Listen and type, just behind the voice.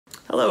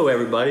Hello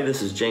everybody,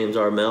 this is James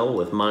Armel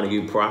with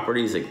Montague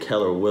Properties at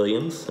Keller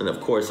Williams, and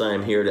of course I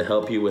am here to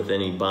help you with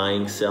any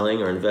buying,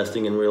 selling, or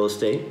investing in real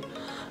estate.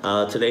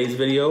 Today's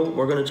video,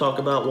 we're going to talk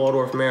about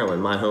Waldorf,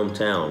 Maryland, my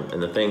hometown,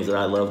 and the things that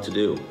I love to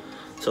do.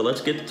 So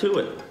let's get to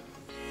it.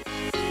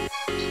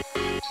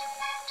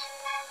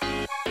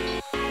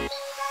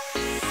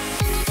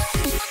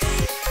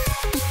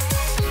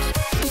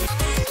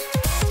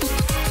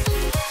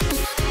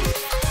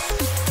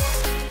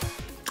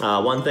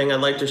 One thing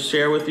I'd like to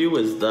share with you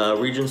is the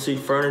Regency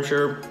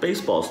Furniture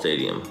Baseball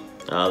Stadium.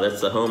 That's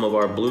the home of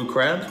our Blue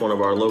Crabs, one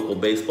of our local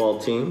baseball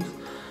teams.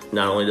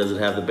 Not only does it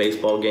have the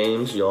baseball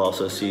games, you'll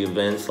also see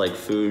events like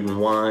food and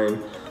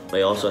wine.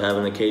 They also have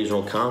an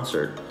occasional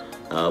concert.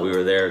 We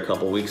were there a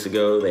couple weeks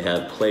ago. They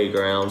have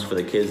playgrounds for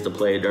the kids to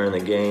play during the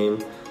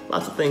game.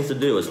 Lots of things to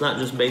do. It's not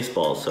just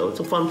baseball, so it's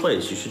a fun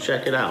place. You should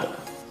check it out.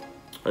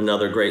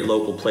 Another great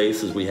local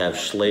place is we have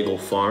Schlegel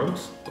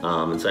Farms.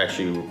 It's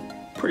actually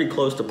pretty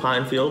close to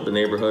Pinefield, the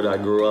neighborhood I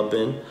grew up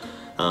in.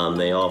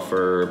 They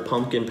offer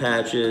pumpkin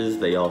patches.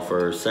 They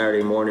offer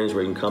Saturday mornings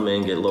where you can come in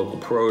and get local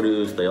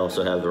produce. They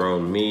also have their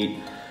own meat,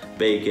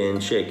 bacon,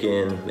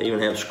 chicken. They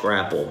even have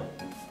scrapple.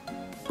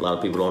 A lot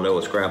of people don't know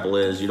what scrapple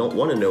is. You don't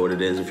want to know what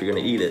it is if you're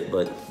going to eat it,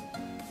 but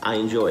I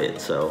enjoy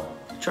it, so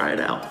try it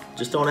out.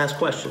 Just don't ask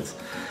questions.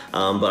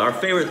 But our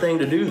favorite thing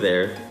to do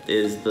there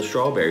is the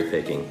strawberry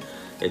picking.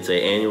 It's an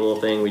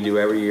annual thing we do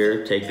every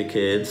year. Take the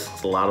kids.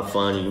 It's a lot of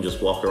fun. You can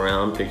just walk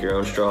around, pick your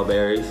own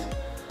strawberries.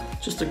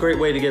 Just a great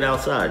way to get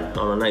outside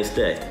on a nice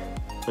day.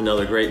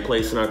 Another great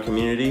place in our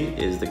community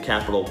is the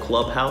Capitol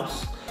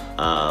Clubhouse.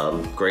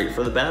 Great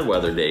for the bad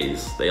weather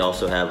days. They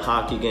also have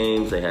hockey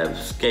games. They have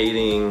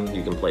skating.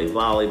 You can play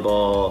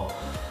volleyball.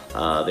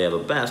 They have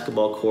a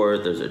basketball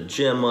court. There's a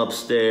gym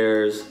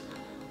upstairs.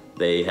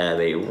 They have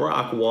a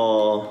rock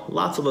wall,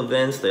 lots of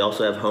events. They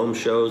also have home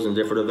shows and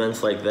different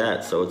events like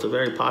that. So it's a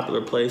very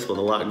popular place with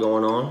a lot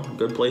going on.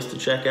 Good place to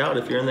check out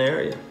if you're in the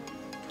area.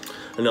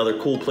 Another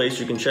cool place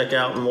you can check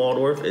out in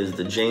Waldorf is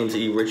the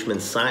JamesA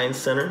Richmond Science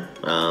Center.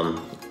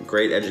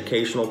 Great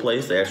educational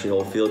place. They actually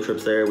hold field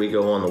trips there. We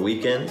go on the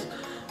weekends.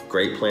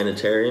 Great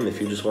planetarium if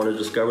you just want to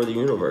discover the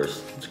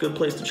universe. It's a good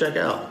place to check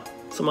out.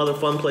 Some other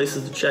fun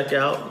places to check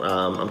out.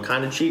 I'm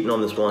kind of cheating on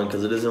this one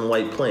because it is in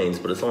White Plains,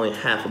 but it's only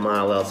half a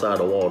mile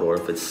outside of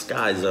Waldorf. It's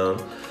Sky Zone.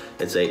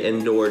 It's an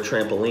indoor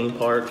trampoline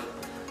park.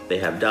 They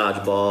have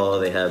dodgeball,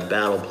 they have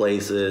battle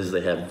places, they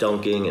have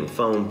dunking and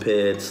foam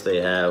pits, they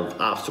have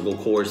obstacle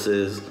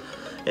courses,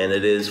 and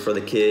it is for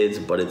the kids,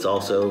 but it's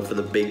also for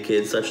the big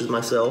kids such as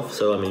myself.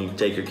 So, I mean, you can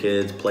take your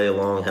kids, play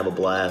along, have a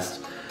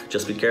blast.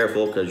 Just be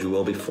careful because you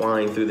will be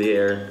flying through the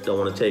air. Don't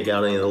want to take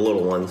out any of the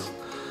little ones.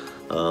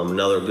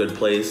 Another good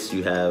place,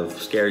 you have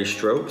Scary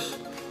Strokes.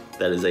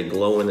 That is a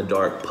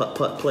glow-in-the-dark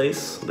putt-putt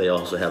place. They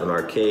also have an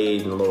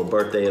arcade and little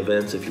birthday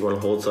events if you want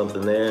to hold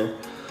something there.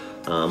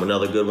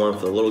 Another good one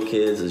for the little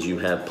kids is you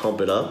have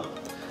Pump It Up.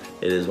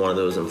 It is one of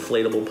those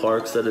inflatable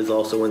parks that is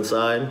also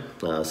inside.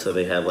 So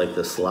they have like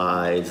the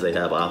slides, they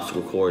have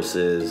obstacle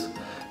courses.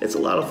 It's a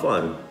lot of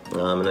fun.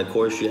 And of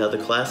course you have the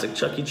classic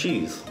Chuck E.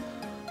 Cheese.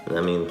 And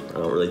I mean, I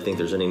don't really think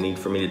there's any need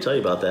for me to tell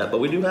you about that, but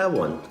we do have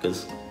one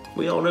because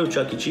we all know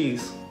Chuck E.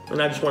 Cheese.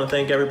 And I just want to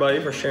thank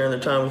everybody for sharing their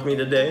time with me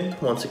today.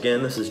 Once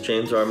again, this is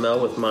James Armel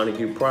with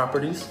Montague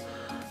Properties.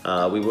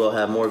 We will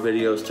have more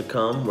videos to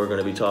come. We're going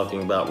to be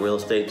talking about real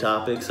estate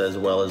topics as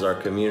well as our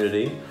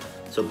community.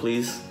 So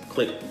please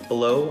click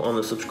below on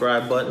the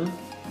subscribe button.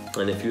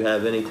 And if you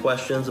have any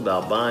questions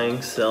about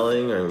buying,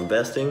 selling, or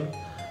investing,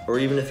 or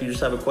even if you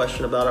just have a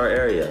question about our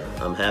area,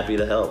 I'm happy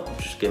to help.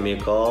 Just give me a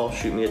call,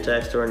 shoot me a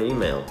text or an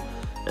email,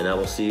 and I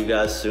will see you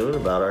guys soon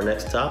about our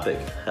next topic.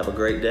 Have a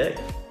great day.